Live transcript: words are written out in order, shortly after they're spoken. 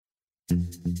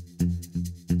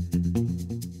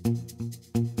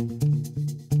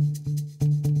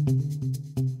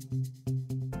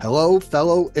Hello,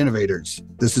 fellow innovators.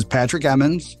 This is Patrick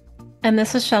Emmons. And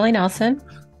this is Shelley Nelson.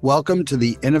 Welcome to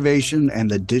the Innovation and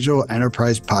the Digital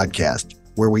Enterprise Podcast,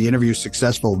 where we interview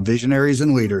successful visionaries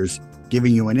and leaders,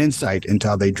 giving you an insight into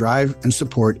how they drive and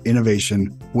support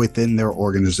innovation within their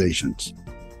organizations.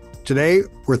 Today,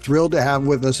 we're thrilled to have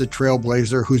with us a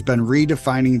trailblazer who's been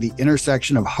redefining the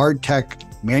intersection of hard tech,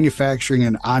 manufacturing,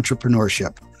 and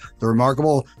entrepreneurship, the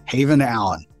remarkable Haven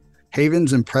Allen.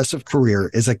 Haven's impressive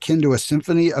career is akin to a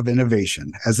symphony of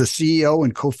innovation. As the CEO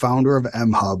and co-founder of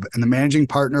mHub and the managing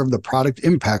partner of the Product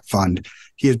Impact Fund,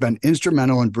 he has been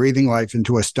instrumental in breathing life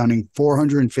into a stunning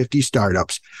 450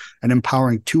 startups and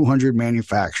empowering 200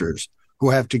 manufacturers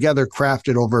who have together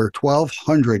crafted over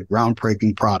 1,200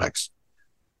 groundbreaking products.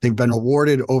 They've been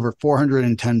awarded over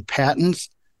 410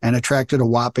 patents and attracted a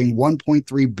whopping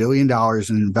 $1.3 billion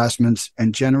in investments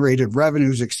and generated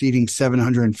revenues exceeding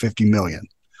 $750 million.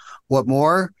 What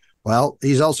more? Well,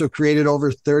 he's also created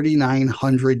over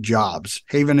 3,900 jobs.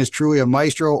 Haven is truly a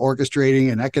maestro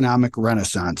orchestrating an economic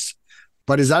renaissance.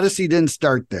 But his odyssey didn't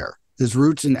start there. His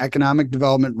roots in economic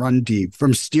development run deep,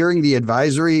 from steering the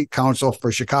advisory council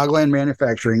for Chicagoland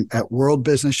manufacturing at World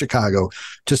Business Chicago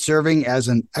to serving as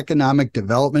an economic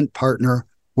development partner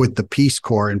with the Peace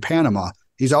Corps in Panama.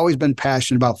 He's always been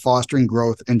passionate about fostering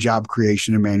growth and job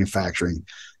creation in manufacturing.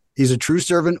 He's a true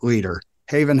servant leader.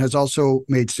 Haven has also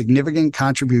made significant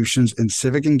contributions in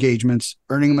civic engagements,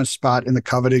 earning him a spot in the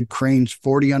coveted Crain's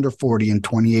 40 Under 40 in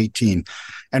 2018,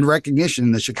 and recognition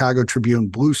in the Chicago Tribune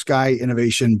Blue Sky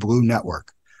Innovation Blue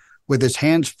Network. With his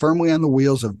hands firmly on the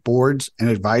wheels of boards and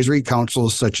advisory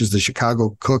councils such as the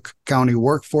Chicago Cook County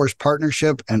Workforce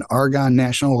Partnership and Argonne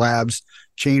National Labs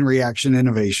Chain Reaction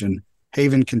Innovation,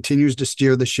 Haven continues to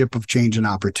steer the ship of change and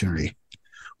opportunity.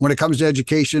 When it comes to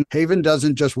education, Haven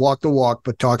doesn't just walk the walk,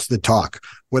 but talks the talk.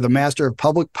 With a Master of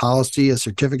Public Policy, a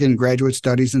certificate in Graduate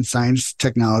Studies in Science,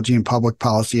 Technology, and Public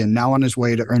Policy, and now on his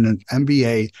way to earn an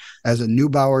MBA as a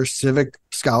Neubauer Civic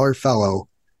Scholar Fellow,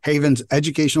 Haven's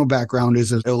educational background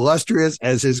is as illustrious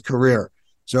as his career.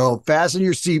 So fasten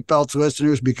your seatbelts,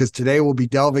 listeners, because today we'll be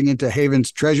delving into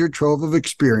Haven's treasure trove of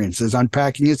experiences,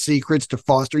 unpacking its secrets to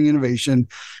fostering innovation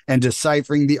and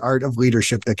deciphering the art of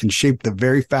leadership that can shape the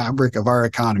very fabric of our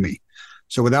economy.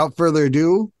 So without further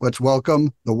ado, let's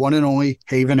welcome the one and only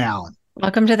Haven Allen.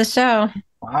 Welcome to the show.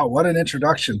 Wow, what an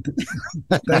introduction.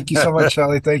 Thank you so much,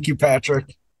 Shelley. Thank you,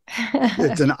 Patrick.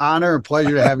 It's an honor and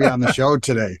pleasure to have you on the show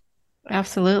today.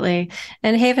 Absolutely.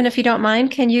 And Haven, if you don't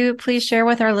mind, can you please share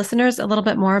with our listeners a little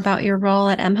bit more about your role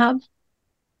at mHub?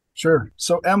 Sure.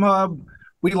 So mHub,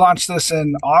 we launched this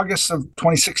in August of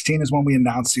 2016 is when we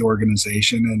announced the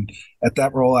organization. And at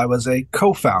that role, I was a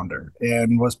co-founder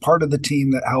and was part of the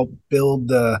team that helped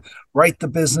write the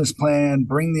business plan,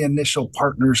 bring the initial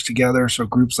partners together. So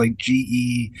groups like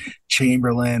GE,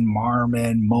 Chamberlain,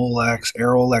 Marmon, Molex,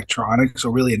 Aero Electronics,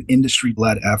 so really an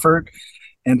industry-led effort.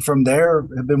 And from there,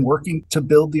 have been working to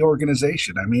build the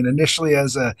organization. I mean, initially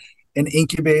as an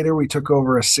incubator, we took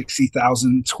over a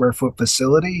 60,000 square foot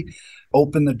facility,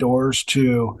 opened the doors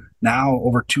to now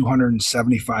over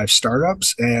 275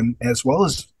 startups, and as well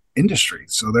as industry.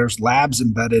 So there's labs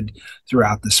embedded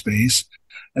throughout the space.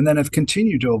 And then have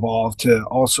continued to evolve to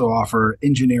also offer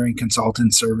engineering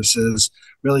consultant services,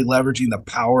 really leveraging the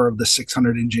power of the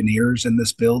 600 engineers in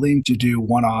this building to do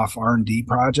one-off R&D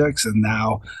projects, and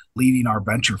now leading our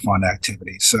venture fund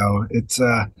activity. So it's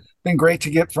been great to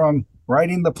get from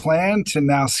writing the plan to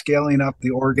now scaling up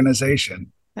the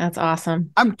organization. That's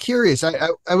awesome. I'm curious.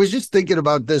 I was just thinking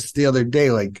about this the other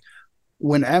day, like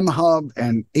when mHub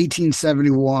and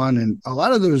 1871 and a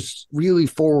lot of those really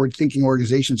forward-thinking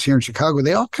organizations here in Chicago,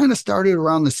 they all kind of started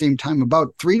around the same time,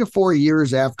 about 3 to 4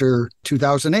 years after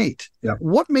 2008. Yep.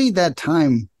 What made that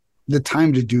time the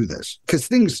time to do this? Because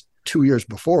things 2 years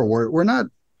before were not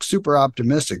super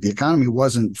optimistic. The economy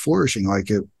wasn't flourishing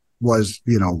like it was,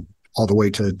 all the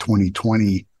way to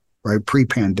 2020, right,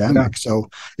 pre-pandemic. Yeah. So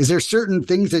is there certain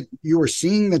things that you were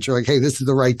seeing that you're like, hey, this is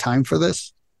the right time for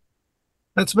this?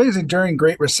 It's amazing. During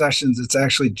great recessions, it's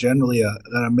actually generally an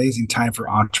amazing time for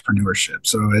entrepreneurship.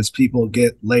 So as people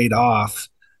get laid off,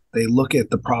 they look at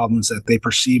the problems that they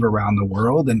perceive around the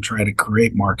world and try to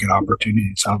create market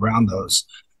opportunities around those.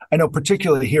 I know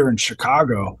particularly here in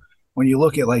Chicago, when you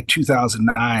look at like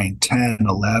 2009, 10,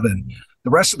 11, the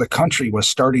rest of the country was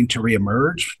starting to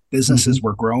reemerge. Businesses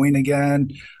were growing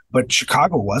again, but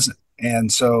Chicago wasn't.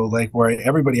 And so like where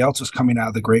everybody else was coming out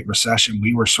of the Great Recession,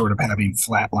 we were sort of having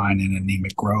flatline and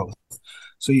anemic growth.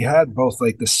 So you had both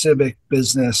like the civic,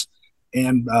 business,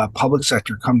 and public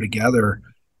sector come together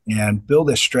and build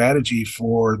a strategy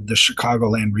for the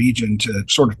Chicagoland region to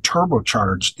sort of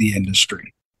turbocharge the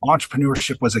industry.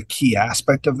 Entrepreneurship was a key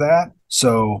aspect of that.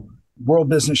 So World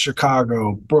Business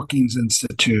Chicago, Brookings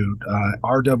Institute,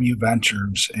 RW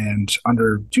Ventures, and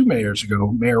under 2 mayors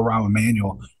ago, Mayor Rahm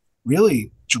Emanuel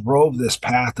really drove this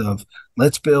path of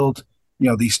let's build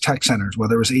these tech centers,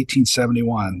 whether it was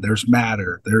 1871, there's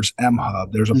Matter, there's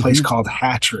M-Hub, there's a place called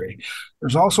Hatchery.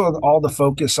 There's also all the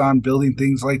focus on building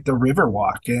things like the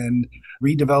Riverwalk and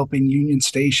redeveloping Union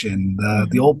Station,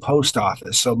 the old post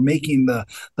office. So making the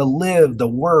live, the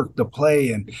work, the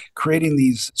play, and creating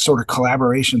these sort of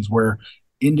collaborations where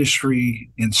industry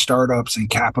and startups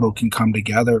and capital can come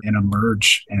together and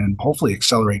emerge and hopefully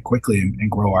accelerate quickly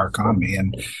and grow our economy.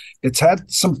 And it's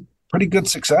had some pretty good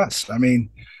success. I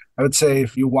mean, I would say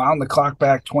if you wound the clock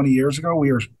back 20 years ago,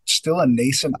 we were still a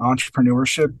nascent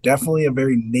entrepreneurship, definitely a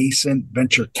very nascent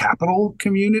venture capital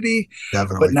community.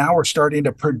 Definitely. But now we're starting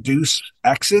to produce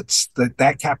exits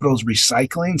that capital is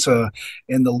recycling. So,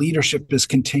 and the leadership is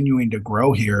continuing to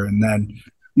grow here. And then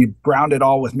you ground it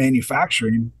all with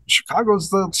manufacturing. Chicago's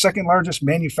the second largest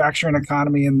manufacturing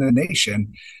economy in the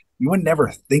nation. You would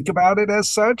never think about it as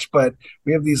such, but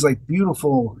we have these like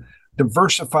beautiful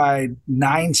diversified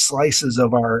 9 slices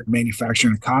of our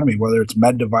manufacturing economy, whether it's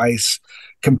med device,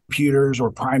 computers,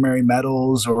 or primary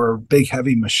metals, or big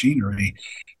heavy machinery.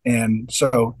 And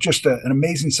so just an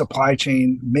amazing supply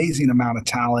chain, amazing amount of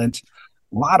talent,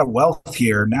 a lot of wealth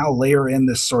here. Now layer in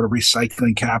this sort of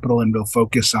recycling capital and we'll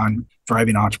focus on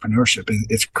driving entrepreneurship.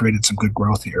 It's created some good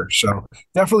growth here. So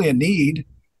definitely a need,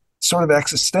 sort of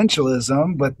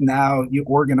existentialism, but now you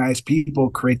organize people,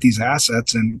 create these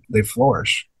assets, and they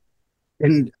flourish.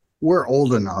 And we're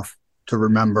old enough to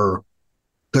remember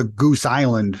the Goose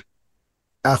Island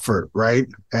effort, right?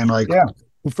 And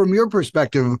from your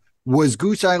perspective, was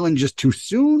Goose Island just too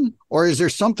soon? Or is there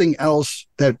something else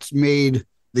that's made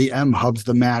the M-Hubs,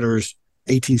 the Matters,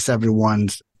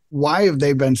 1871s? Why have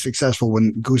they been successful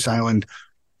when Goose Island,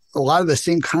 a lot of the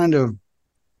same kind of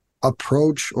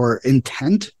approach or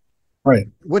intent? Right.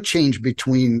 What changed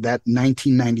between that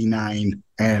 1999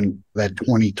 and that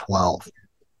 2012?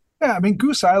 Yeah, I mean,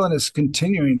 Goose Island is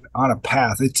continuing on a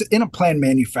path. It's in a planned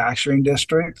manufacturing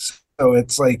district. So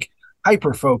it's like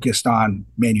hyper-focused on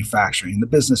manufacturing. The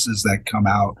businesses that come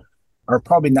out are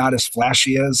probably not as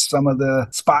flashy as some of the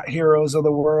Spot Heroes of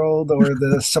the world or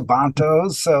the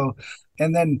Sabantos. So,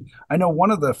 and then I know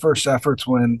one of the first efforts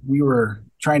when we were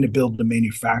trying to build the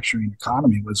manufacturing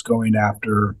economy was going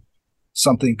after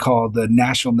something called the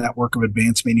National Network of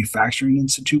Advanced Manufacturing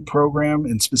Institute program,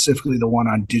 and specifically the one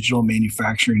on digital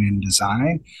manufacturing and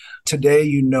design.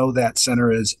 Today, that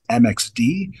center is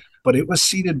MXD, but it was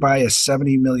seeded by a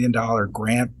 $70 million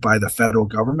grant by the federal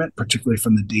government, particularly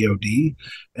from the DoD,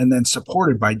 and then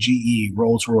supported by GE,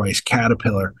 Rolls-Royce,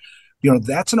 Caterpillar.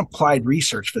 That's an applied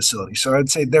research facility. So I'd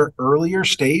say they're earlier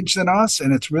stage than us,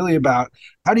 and it's really about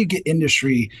how do you get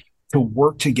industry to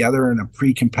work together in a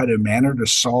pre-competitive manner to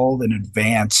solve and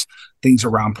advance things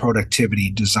around productivity,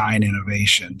 design,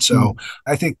 innovation. So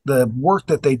I think the work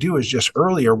that they do is just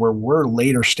earlier where we're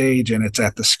later stage and it's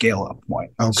at the scale-up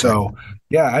point. Okay. So,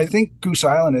 yeah, I think Goose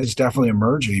Island is definitely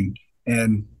emerging,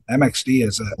 and MXD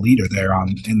is a leader there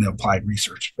in the applied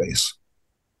research space.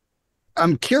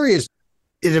 I'm curious,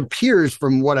 it appears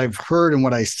from what I've heard and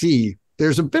what I see,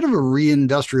 there's a bit of a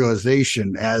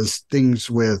reindustrialization as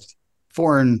things with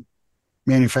foreign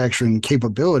manufacturing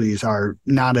capabilities are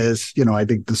not as, I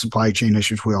think the supply chain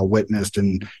issues we all witnessed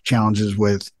and challenges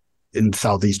in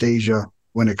Southeast Asia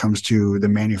when it comes to the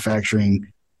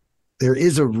manufacturing. There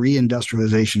is a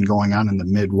reindustrialization going on in the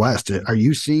Midwest. Are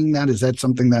you seeing that? Is that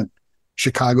something that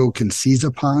Chicago can seize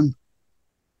upon?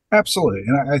 Absolutely.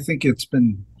 And I think it's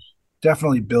been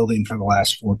definitely building for the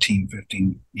last 14,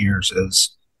 15 years as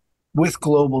with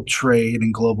global trade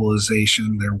and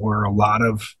globalization, there were a lot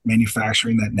of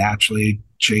manufacturing that naturally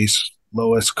chased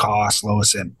lowest cost,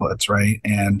 lowest inputs, right?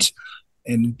 And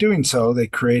in doing so, they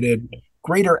created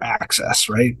greater access,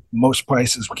 right? Most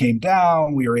prices came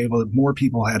down. More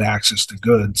people had access to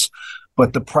goods,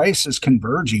 but the price is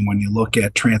converging when you look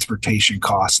at transportation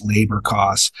costs, labor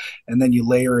costs, and then you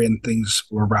layer in things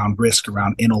around risk,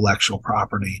 around intellectual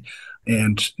property.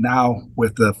 And now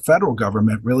with the federal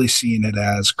government really seeing it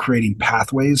as creating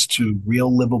pathways to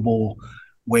real livable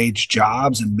wage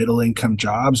jobs and middle income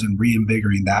jobs and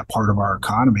reinvigorating that part of our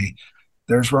economy,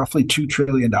 there's roughly $2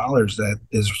 trillion that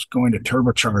is going to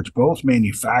turbocharge both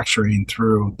manufacturing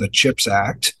through the CHIPS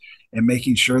Act and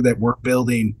making sure that we're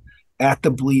building at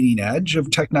the bleeding edge of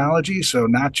technology. So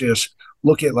not just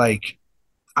look at like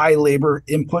high labor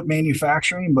input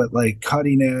manufacturing, but like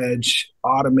cutting edge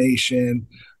automation,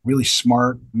 really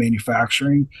smart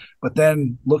manufacturing, but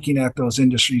then looking at those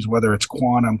industries, whether it's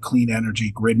quantum, clean energy,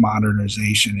 grid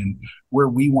modernization, and where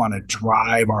we want to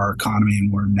drive our economy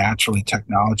and where naturally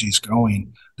technology is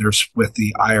going, there's with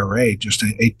the IRA just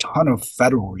a ton of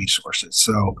federal resources.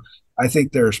 So I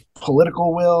think there's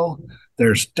political will,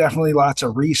 there's definitely lots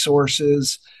of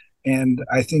resources. And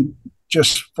I think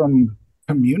just from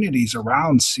communities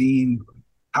around seeing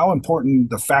how important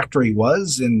the factory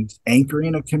was in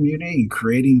anchoring a community and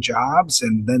creating jobs,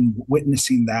 and then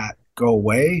witnessing that go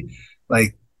away,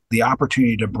 like the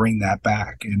opportunity to bring that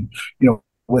back. And,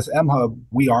 with MHub,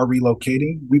 we are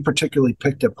relocating. We particularly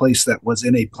picked a place that was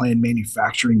in a planned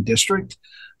manufacturing district.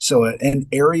 So an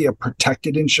area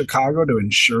protected in Chicago to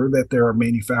ensure that there are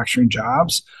manufacturing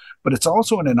jobs, but it's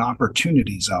also in an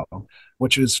opportunity zone,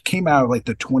 which came out of like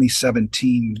the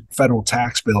 2017 federal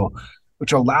tax bill,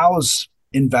 which allows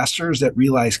investors that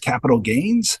realize capital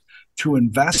gains to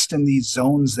invest in these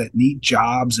zones that need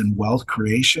jobs and wealth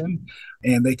creation.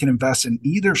 And they can invest in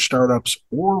either startups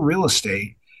or real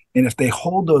estate. And if they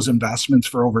hold those investments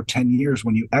for over 10 years,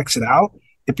 when you exit out,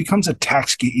 it becomes a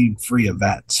tax gain free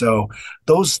event. So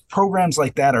those programs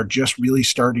like that are just really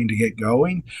starting to get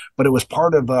going. But it was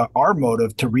part of our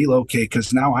motive to relocate,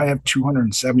 because now I have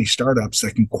 270 startups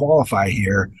that can qualify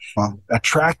here,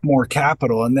 attract more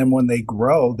capital. And then when they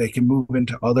grow, they can move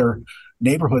into other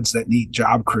neighborhoods that need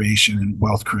job creation and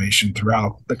wealth creation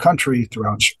throughout the country,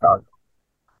 throughout Chicago.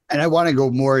 And I want to go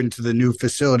more into the new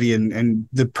facility and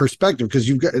the perspective, because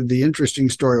you've got the interesting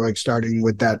story, like starting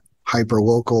with that hyper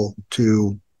local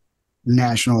to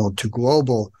national to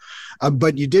global.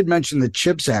 But you did mention the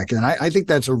CHIPS Act, and I think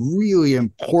that's a really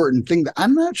important thing that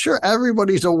I'm not sure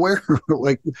everybody's aware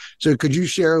of. So could you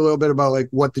share a little bit about like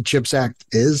what the CHIPS Act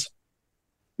is?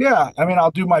 Yeah, I mean,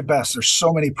 I'll do my best. There's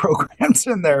so many programs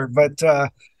in there, but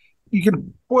you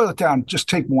can boil it down. Just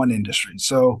take one industry.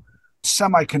 So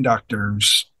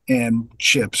semiconductors and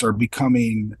chips are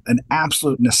becoming an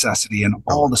absolute necessity in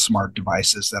all the smart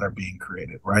devices that are being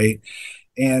created, right?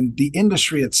 And the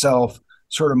industry itself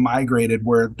sort of migrated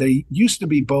where they used to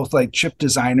be both like chip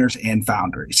designers and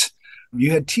foundries.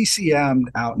 You had TCM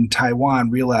out in Taiwan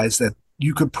realize that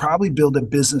you could probably build a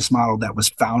business model that was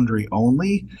foundry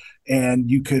only, and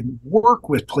you could work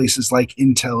with places like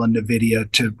Intel and NVIDIA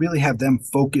to really have them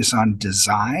focus on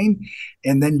design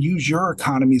and then use your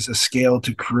economies of scale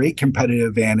to create competitive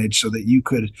advantage so that you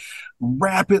could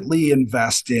rapidly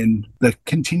invest in the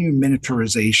continued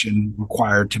miniaturization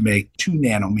required to make 2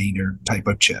 nanometer type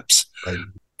of chips. Right.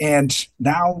 And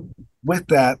now with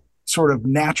that sort of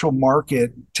natural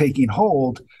market taking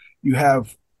hold, you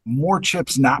have more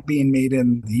chips not being made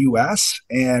in the US.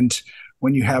 And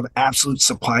when you have absolute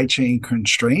supply chain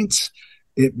constraints,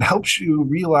 it helps you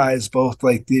realize both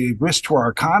like the risk to our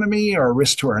economy or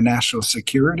risk to our national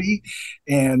security.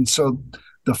 And so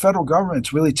the federal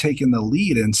government's really taken the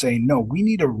lead and saying, no, we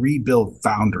need to rebuild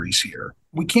foundries here.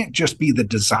 We can't just be the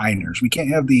designers. We can't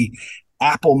have the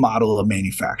Apple model of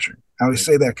manufacturing. I always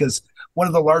say that because one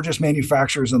of the largest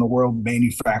manufacturers in the world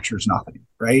manufactures nothing,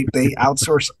 right? They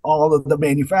outsource all of the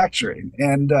manufacturing.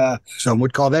 And some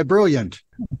would call that brilliant.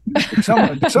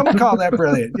 Some call that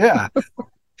brilliant. Yeah.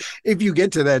 If you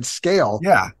get to that scale.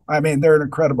 Yeah. I mean, they're an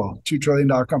incredible $2 trillion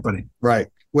company. Right.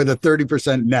 With a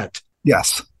 30% net.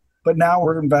 Yes. But now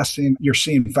we're investing. You're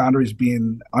seeing foundries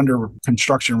being under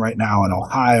construction right now in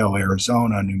Ohio,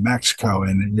 Arizona, New Mexico.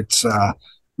 And it's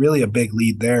really a big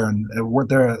lead there. And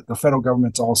the federal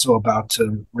government's also about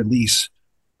to release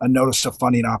a notice of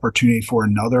funding opportunity for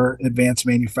another advanced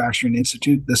manufacturing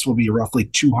institute. This will be roughly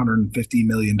 $250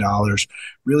 million,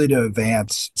 really to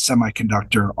advance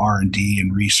semiconductor R&D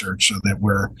and research, so that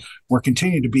we're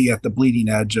continuing to be at the bleeding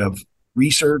edge of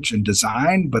research and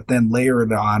design, but then layer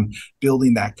it on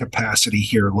building that capacity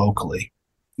here locally.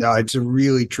 No, it's a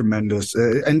really tremendous,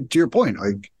 and to your point,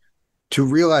 like, to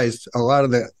realize a lot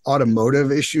of the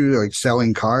automotive issue, like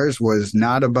selling cars, was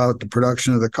not about the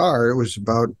production of the car. It was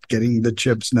about getting the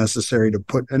chips necessary to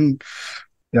put, and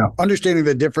understanding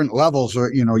the different levels.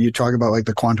 Or, you talk about like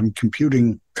the quantum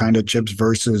computing kind of chips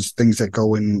versus things that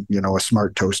go in, a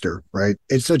smart toaster, right?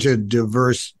 It's such a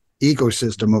diverse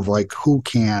ecosystem of like who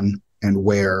can and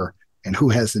where and who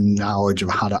has the knowledge of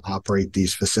how to operate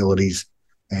these facilities.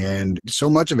 And so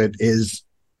much of it is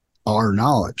our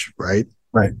knowledge, right?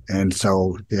 Right. And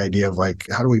so the idea of like,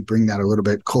 how do we bring that a little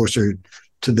bit closer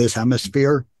to this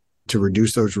hemisphere to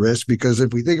reduce those risks? Because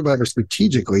if we think about it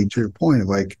strategically, to your point of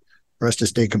like, for us to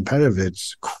stay competitive,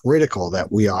 it's critical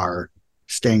that we are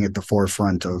staying at the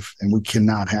forefront of, and we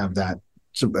cannot have that.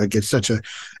 So like,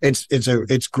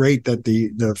 it's great that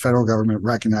the federal government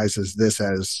recognizes this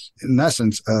as, in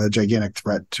essence, a gigantic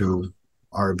threat to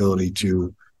our ability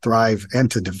to thrive and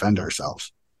to defend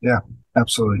ourselves. Yeah,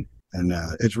 absolutely. And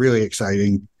it's really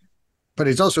exciting. But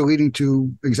it's also leading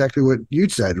to exactly what you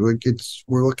said.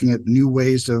 We're looking at new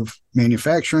ways of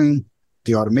manufacturing,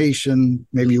 the automation,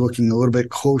 maybe looking a little bit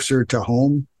closer to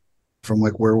home from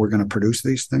like where we're going to produce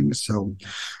these things. So,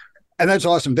 and that's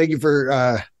awesome. Thank you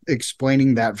for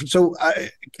explaining that. So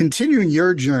continuing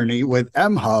your journey with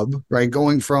MHub, right?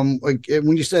 Going from like,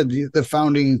 when you said the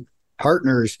founding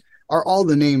partners are all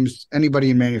the names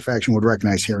anybody in manufacturing would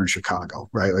recognize here in Chicago,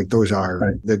 right? Like those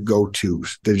are the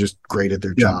go-tos. They're just great at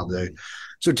their job.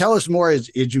 So tell us more as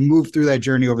you move through that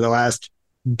journey over the last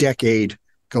decade,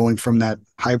 going from that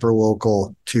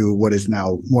hyper-local to what is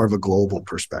now more of a global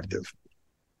perspective.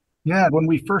 Yeah, when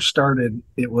we first started,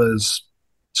 it was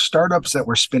startups that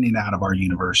were spinning out of our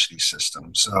university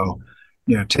system. So,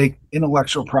 take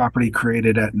intellectual property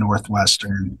created at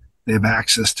Northwestern. They have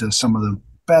access to some of the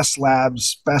best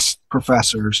labs, best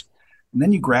professors, and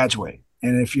then you graduate.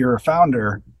 And if you're a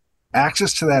founder,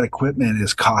 access to that equipment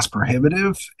is cost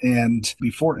prohibitive. And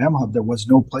before MHub, there was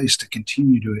no place to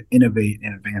continue to innovate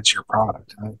and advance your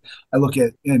product. I look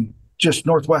at, in just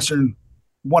Northwestern,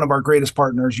 one of our greatest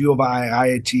partners, U of I,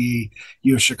 IIT,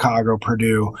 U of Chicago,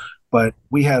 Purdue. But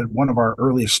we had one of our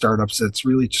earliest startups that's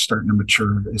really just starting to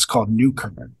mature. It's called New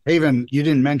Current. Haven, you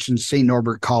didn't mention St.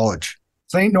 Norbert College.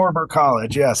 St. Norbert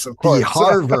College, yes, of course. The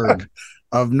Harvard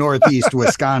of Northeast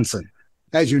Wisconsin,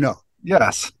 as you know.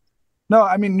 Yes. No,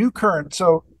 I mean, New Current.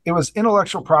 So it was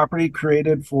intellectual property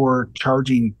created for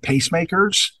charging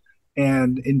pacemakers.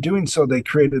 And in doing so, they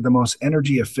created the most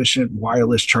energy efficient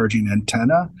wireless charging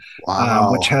antenna,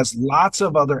 which has lots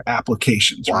of other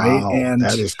applications, right? And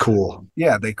that is cool.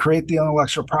 Yeah, they create the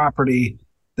intellectual property.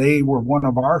 They were one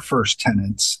of our first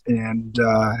tenants and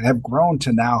have grown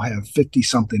to now have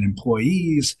 50-something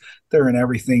employees. They're in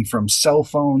everything from cell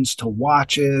phones to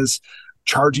watches,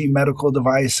 charging medical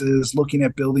devices, looking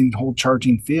at building whole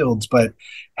charging fields. But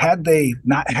had they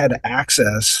not had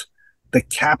access, the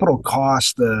capital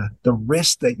cost, the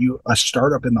risk that a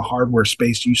startup in the hardware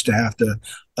space used to have to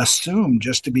assume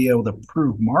just to be able to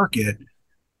prove market,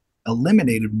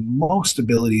 eliminated most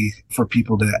ability for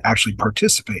people to actually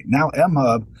participate. Now,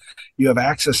 MHub, you have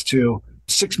access to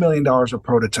 $6 million of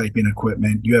prototyping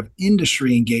equipment. You have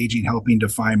industry engaging, helping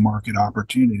define market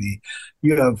opportunity.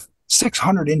 You have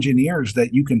 600 engineers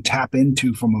that you can tap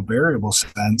into from a variable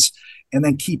sense, and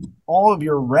then keep all of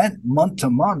your rent month to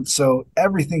month. So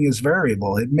everything is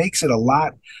variable. It makes it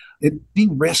it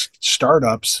de-risks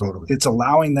startups. Totally. It's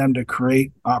allowing them to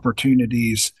create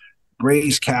opportunities,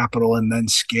 raise capital, and then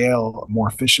scale more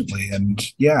efficiently. And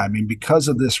yeah, I mean, because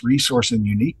of this resource and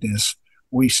uniqueness,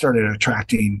 we started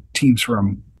attracting teams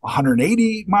from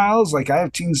 180 miles. Like I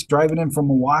have teams driving in from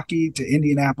Milwaukee to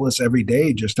Indianapolis every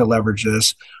day just to leverage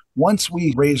this. Once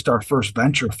we raised our first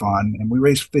venture fund, and we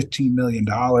raised $15 million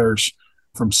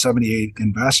from 78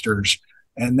 investors,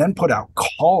 and then put out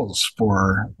calls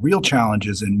for real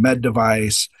challenges in med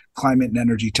device, climate and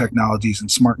energy technologies, and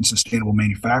smart and sustainable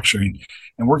manufacturing.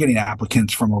 And we're getting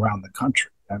applicants from around the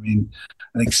country. I mean,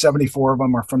 I think 74 of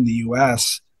them are from the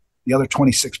US. The other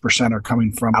 26% are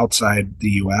coming from outside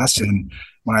the US. And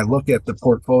when I look at the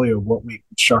portfolio of what we've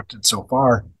constructed so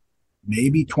far,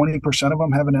 maybe 20% of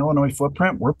them have an Illinois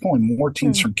footprint. We're pulling more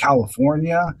teams from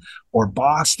California or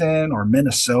Boston or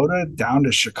Minnesota down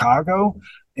to Chicago.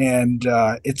 And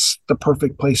it's the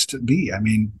perfect place to be. I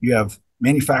mean, you have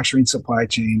manufacturing supply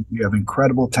chain, you have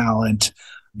incredible talent,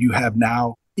 you have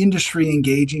now industry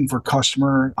engaging for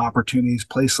customer opportunities,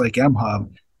 place like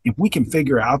MHub. If we can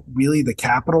figure out really the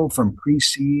capital from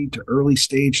pre-seed to early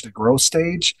stage to growth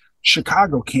stage,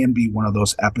 Chicago can be one of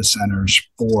those epicenters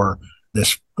for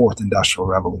this fourth industrial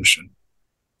revolution.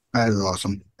 That is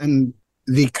awesome. And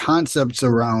the concepts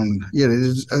around,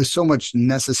 there's so much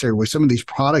necessary with some of these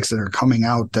products that are coming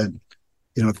out that,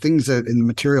 things that in the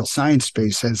material science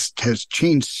space has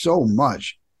changed so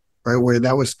much, right? Where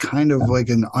that was kind of like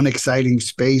an unexciting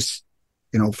space,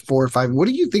 4 or 5. What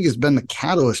do you think has been the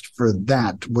catalyst for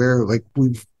that? Where like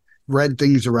we've read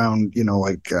things around,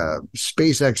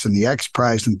 SpaceX and the X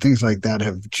Prize and things like that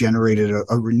have generated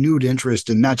a renewed interest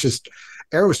in not just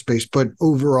aerospace, but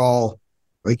overall,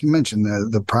 like you mentioned,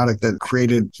 the product that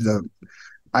created the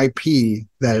IP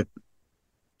that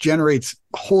generates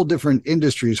whole different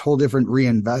industries, whole different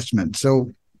reinvestment. So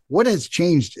what has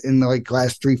changed in the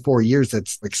last 3-4 years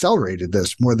that's accelerated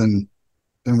this more than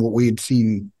what we had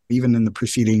seen even in the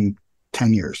preceding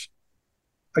 10 years?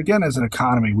 Again, as an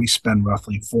economy, we spend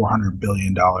roughly $400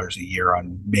 billion a year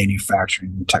on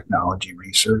manufacturing and technology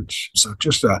research. So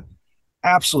just a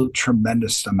absolute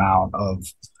tremendous amount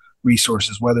of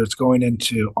resources, whether it's going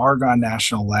into Argonne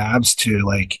National Labs to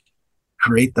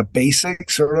create the basic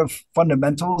sort of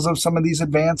fundamentals of some of these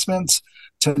advancements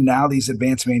to now these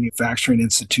advanced manufacturing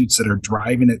institutes that are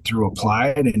driving it through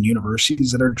applied and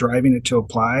universities that are driving it to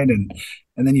applied. And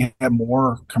then you have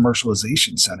more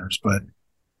commercialization centers. But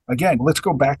again, let's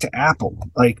go back to Apple.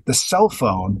 Like the cell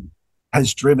phone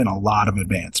has driven a lot of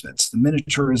advancements, the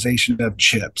miniaturization of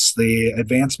chips, the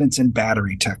advancements in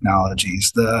battery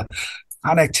technologies, the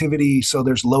connectivity, so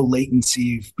there's low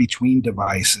latency between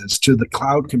devices, to the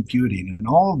cloud computing. And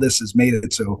all of this has made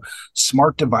it so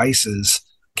smart devices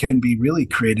can be really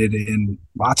created in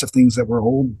lots of things that were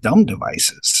old, dumb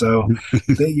devices. So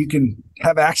that you can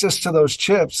have access to those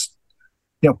chips,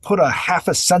 put a half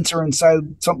a sensor inside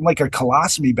something like a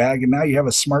colostomy bag, and now you have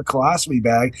a smart colostomy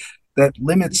bag that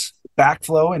limits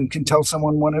backflow and can tell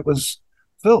someone when it was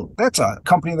filled. That's a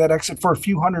company that exited for a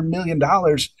few $100 million.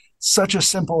 Such a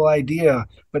simple idea,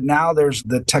 but now there's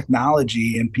the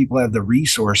technology and people have the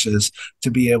resources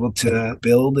to be able to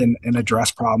build and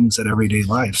address problems in everyday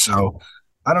life. So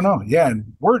I don't know. Yeah,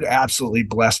 and we're absolutely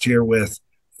blessed here with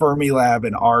Fermilab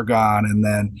and Argonne, and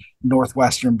then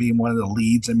Northwestern being one of the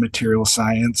leads in material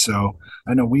science. So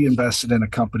I know we invested in a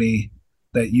company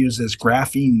that uses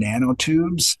graphene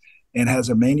nanotubes and has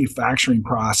a manufacturing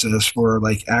process for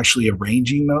like actually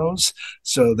arranging those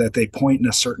so that they point in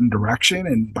a certain direction.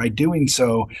 And by doing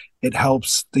so, it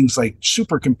helps things like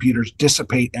supercomputers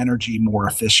dissipate energy more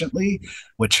efficiently,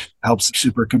 which helps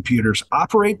supercomputers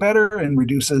operate better and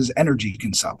reduces energy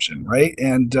consumption, right?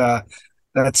 And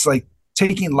that's like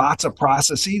taking lots of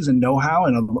processes and know-how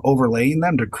and overlaying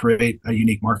them to create a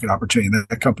unique market opportunity.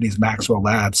 That company's Maxwell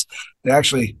Labs. They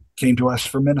actually came to us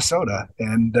from Minnesota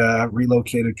and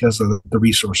relocated because of the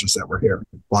resources that were here.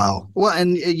 Wow. Well,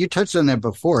 and you touched on that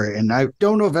before, and I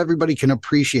don't know if everybody can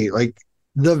appreciate like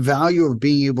the value of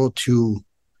being able to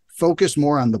focus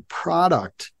more on the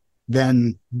product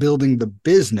than building the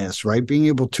business, right? Being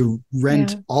able to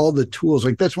rent all the tools.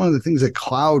 Like that's one of the things that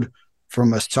cloud,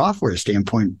 from a software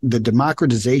standpoint, the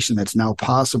democratization that's now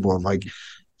possible. Like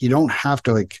you don't have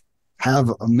to like have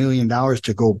 $1 million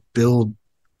to go build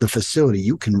the facility.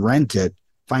 You can rent it,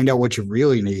 find out what you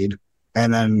really need,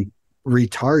 and then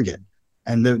retarget.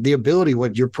 And the ability,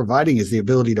 what you're providing is the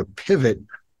ability to pivot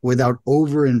without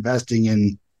over investing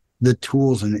in the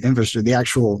tools and the infrastructure, the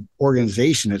actual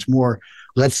organization. It's more,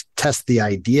 let's test the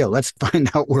idea. Let's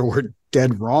find out where we're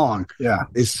dead wrong. Yeah.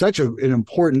 It's such an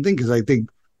important thing, because I think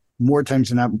more times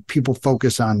than not, people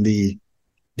focus on the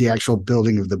actual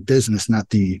building of the business, not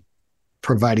the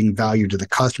providing value to the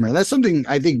customer. And that's something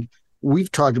I think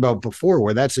we've talked about before,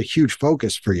 where that's a huge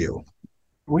focus for you.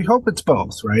 We hope it's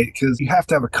both, right? Because you have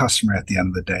to have a customer at the end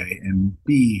of the day and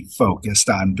be focused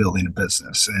on building a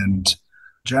business. And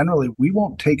generally, we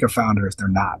won't take a founder if they're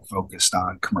not focused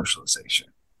on commercialization.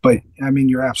 But I mean,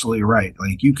 you're absolutely right.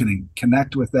 Like you can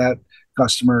connect with that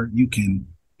customer, you can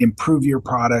improve your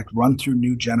product, run through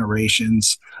new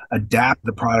generations, adapt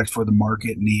the product for the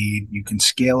market need. You can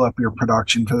scale up your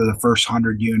production for the first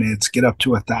 100 units, get up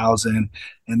to 1,000,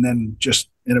 and then just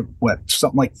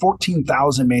something like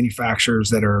 14,000 manufacturers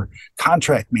that are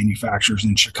contract manufacturers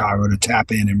in Chicago to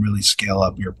tap in and really scale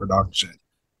up your production.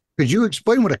 Could you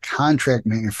explain what a contract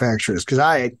manufacturer is? Because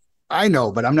I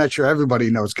know, but I'm not sure everybody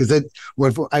knows. Because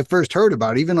when I first heard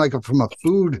about it, even like from a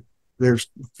food, there's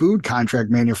food contract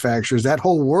manufacturers. That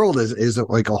whole world is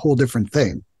like a whole different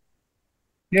thing.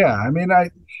 Yeah, I mean,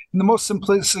 in the most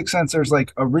simplistic sense, there's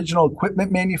like original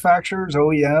equipment manufacturers,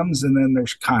 OEMs, and then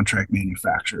there's contract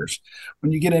manufacturers.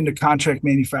 When you get into contract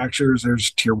manufacturers,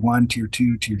 there's tier 1, tier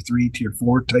 2, tier 3, tier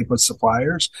 4 type of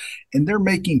suppliers, and they're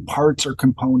making parts or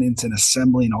components and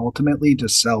assembling ultimately to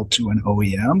sell to an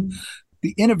OEM.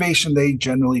 The innovation they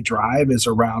generally drive is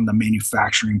around the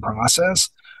manufacturing process,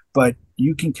 but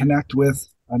you can connect with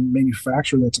a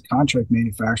manufacturer that's a contract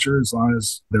manufacturer as long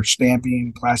as they're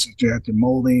stamping, plastic injection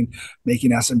molding,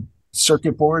 making SM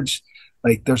circuit boards.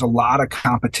 Like there's a lot of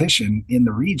competition in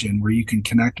the region where you can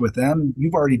connect with them.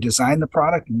 You've already designed the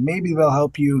product. Maybe they'll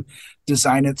help you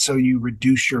design it so you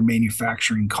reduce your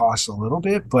manufacturing costs a little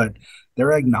bit, but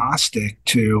they're agnostic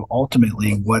to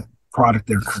ultimately what product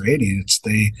they're creating. It's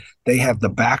they have the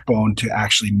backbone to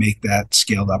actually make that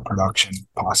scaled up production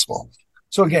possible.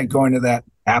 So again, going to that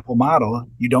Apple model,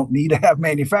 you don't need to have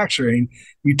manufacturing.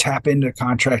 You tap into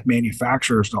contract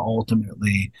manufacturers to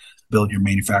ultimately build your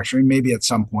manufacturing. Maybe at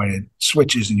some point it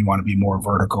switches and you want to be more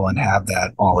vertical and have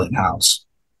that all in-house.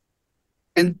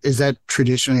 And is that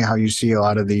traditionally how you see a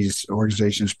lot of these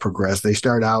organizations progress? They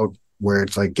start out where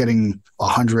it's like getting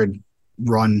 100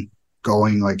 run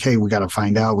going, like, hey, we got to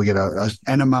find out, we get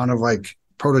an amount of like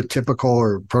prototypical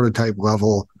or prototype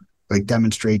level like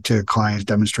demonstrate to clients,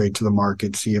 demonstrate to the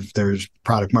market, see if there's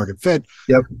product market fit.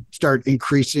 Yep. Start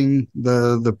increasing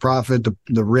the profit,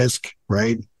 the risk,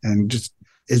 right? And just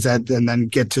and then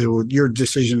get to your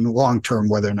decision long term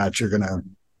whether or not you're going to,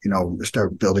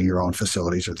 start building your own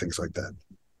facilities or things like that.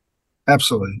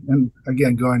 Absolutely. And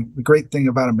again, the great thing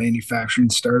about a manufacturing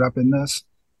startup in this,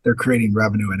 they're creating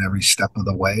revenue in every step of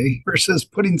the way versus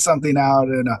putting something out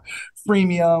in a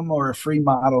freemium or a free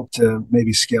model to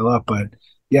maybe scale up. But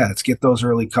yeah, it's get those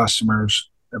early customers,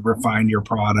 refine your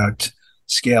product,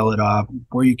 scale it up.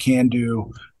 Where you can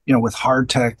do, with hard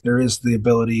tech, there is the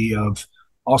ability of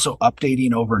also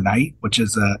updating overnight, which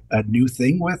is a new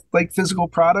thing with like physical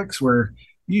products, where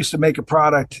you used to make a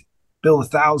product, build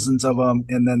thousands of them,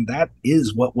 and then that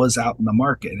is what was out in the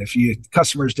market. If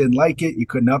customers didn't like it, you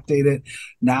couldn't update it.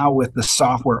 Now with the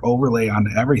software overlay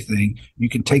onto everything, you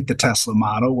can take the Tesla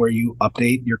model where you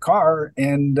update your car,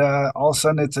 and all of a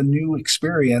sudden it's a new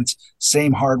experience,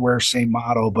 same hardware, same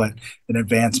model, but an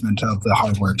advancement of the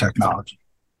hardware technology.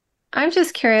 I'm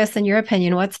just curious, in your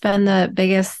opinion, what's been the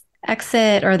biggest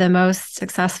exit or the most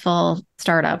successful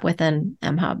startup within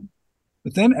MHub?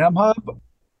 Within MHub,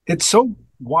 it's so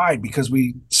wide because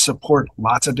we support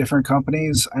lots of different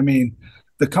companies. I mean,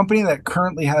 the company that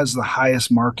currently has the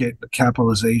highest market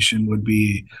capitalization would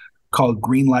be called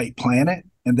Greenlight Planet,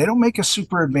 and they don't make a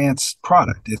super advanced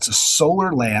product. It's a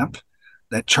solar lamp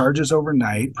that charges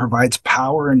overnight, provides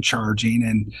power and charging,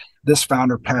 and this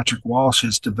founder, Patrick Walsh,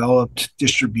 has developed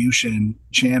distribution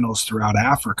channels throughout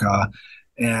Africa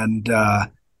and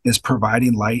is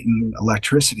providing light and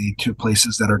electricity to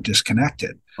places that are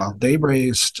disconnected. Wow. They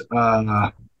raised,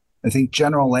 I think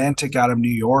General Atlantic out of New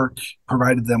York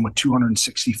provided them with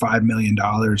 $265 million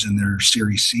in their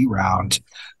Series C round.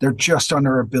 They're just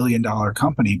under $1 billion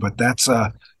company, but that's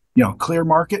a clear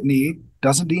market need.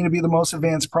 Doesn't need to be the most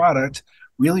advanced product.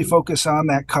 Really focus on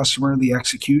that customer, the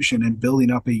execution, and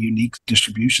building up a unique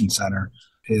distribution center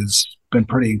has been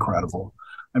pretty incredible.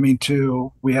 I mean,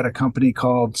 we had a company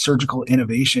called Surgical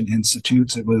Innovation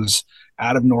Institutes. It was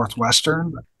out of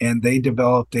Northwestern, and they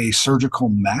developed a surgical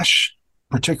mesh,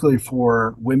 particularly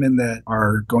for women that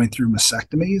are going through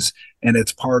mastectomies. And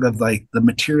it's part of like the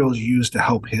materials used to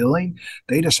help healing.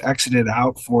 They just exited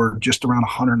out for just around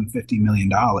 $150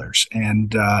 million.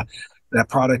 And that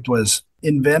product was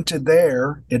invented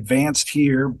there, advanced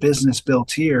here, business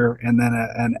built here, and then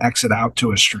an exit out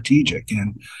to a strategic.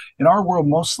 And in our world,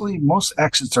 most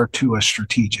exits are to a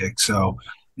strategic. So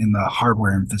in the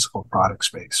hardware and physical product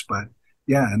space. But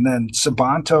yeah, and then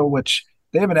Sabanto, which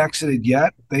they haven't exited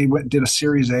yet. They did a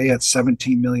Series A at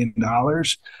 $17 million.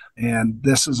 And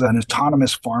this is an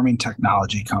autonomous farming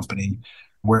technology company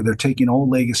where they're taking old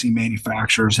legacy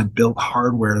manufacturers and built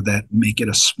hardware that make it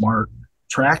a smart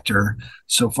tractor,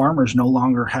 so farmers no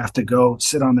longer have to go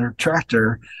sit on their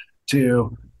tractor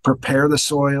to prepare the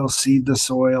soil, seed the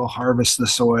soil, harvest the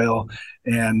soil,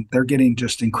 and they're getting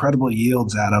just incredible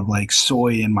yields out of like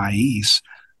soy and maize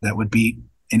that would beat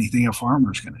anything a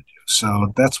farmer's going to do.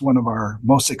 So that's one of our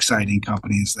most exciting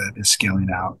companies that is scaling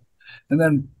out. And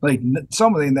then like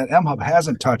something that MHub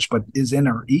hasn't touched but is in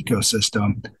our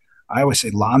ecosystem, I always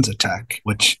say LanzaTech,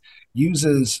 which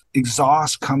uses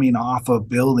exhaust coming off of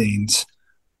buildings,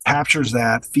 captures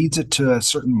that, feeds it to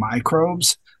certain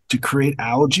microbes to create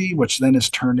algae, which then is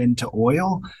turned into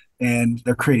oil. And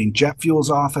they're creating jet fuels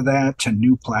off of that to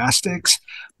new plastics.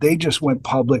 They just went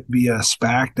public via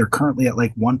SPAC. They're currently at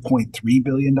like $1.3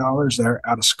 billion. They're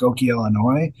out of Skokie,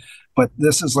 Illinois. But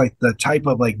this is like the type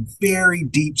of like very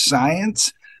deep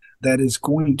science that is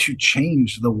going to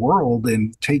change the world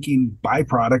and taking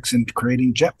byproducts and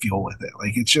creating jet fuel with it.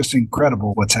 Like, it's just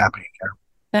incredible what's happening here.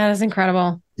 That is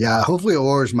incredible. Yeah, hopefully it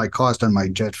lowers my cost on my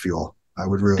jet fuel. I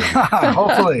would really.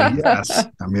 Hopefully, yes.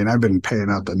 I mean, I've been paying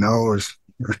out the nose.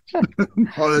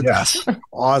 Oh, yes.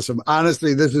 Awesome.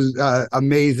 Honestly, this is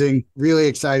amazing. Really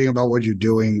exciting about what you're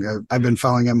doing. I've been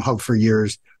following MHub for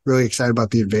years. Really excited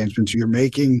about the advancements you're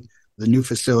making. The new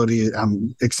facility.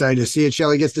 I'm excited to see it.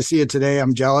 Shelly gets to see it today.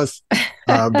 I'm jealous,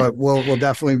 but we'll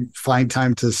definitely find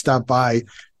time to stop by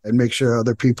and make sure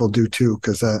other people do too,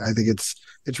 because I think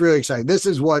it's really exciting. This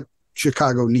is what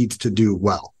Chicago needs to do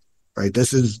well, right?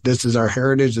 This is our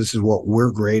heritage. This is what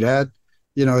we're great at.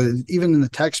 You know, even in the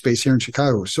tech space here in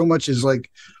Chicago, so much is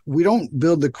like, we don't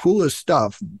build the coolest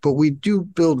stuff, but we do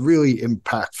build really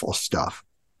impactful stuff,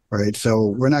 right? So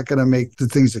we're not going to make the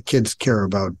things that kids care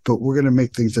about, but we're going to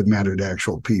make things that matter to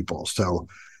actual people. So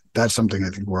that's something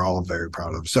I think we're all very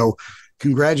proud of. So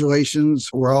congratulations.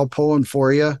 We're all pulling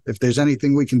for you. If there's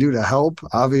anything we can do to help,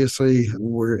 obviously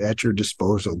we're at your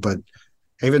disposal. But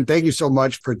Haven, thank you so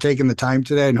much for taking the time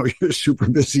today. I know you're a super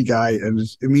busy guy, and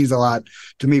it means a lot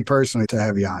to me personally to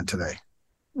have you on today.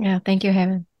 Yeah, thank you,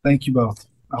 Haven. Thank you both.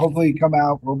 Hopefully you come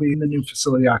out. We'll be in the new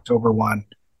facility October 1.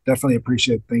 Definitely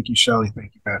appreciate it. Thank you, Shelley.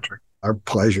 Thank you, Patrick. Our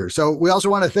pleasure. So we also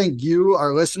want to thank you,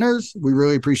 our listeners. We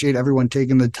really appreciate everyone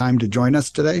taking the time to join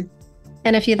us today.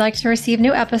 And if you'd like to receive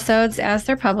new episodes as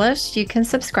they're published, you can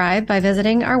subscribe by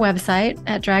visiting our website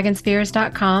at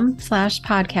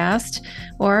dragonspears.com/podcast,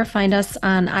 or find us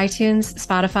on iTunes,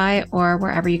 Spotify, or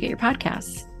wherever you get your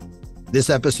podcasts.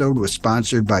 This episode was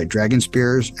sponsored by Dragon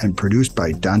Spears and produced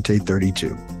by Dante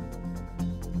 32.